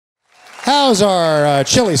How's our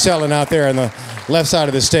chili selling out there on the left side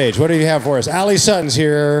of the stage? What do you have for us? Aly Sutton's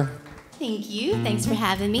here. Thank you. Thanks for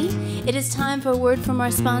having me. It is time for a word from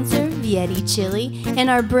our sponsor, Vietti Chili, and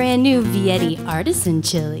our brand new Vietti Artisan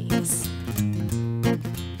Chilies.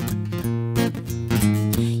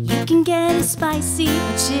 You can get a spicy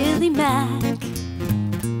chili mac.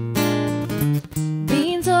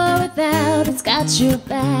 Beans or without, it's got your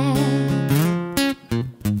back.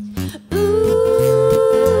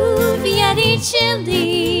 Ooh, Vietti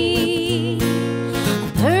Chili, a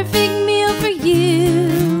perfect meal for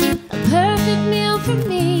you, A perfect meal for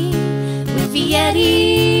me. with Vietti,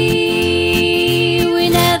 we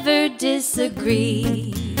never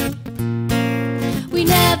disagree. We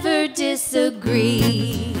never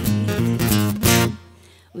disagree.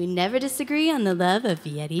 We never disagree on the love of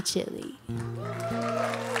Vietti Chili.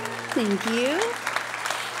 Thank you.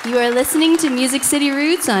 You are listening to Music City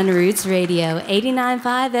Roots on Roots Radio,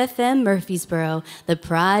 89.5 FM Murfreesboro, the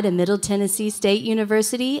pride of Middle Tennessee State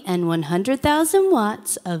University, and 100,000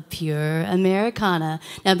 watts of pure Americana.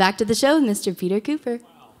 Now back to the show with Mr. Peter Cooper.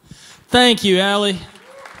 Thank you, Aly.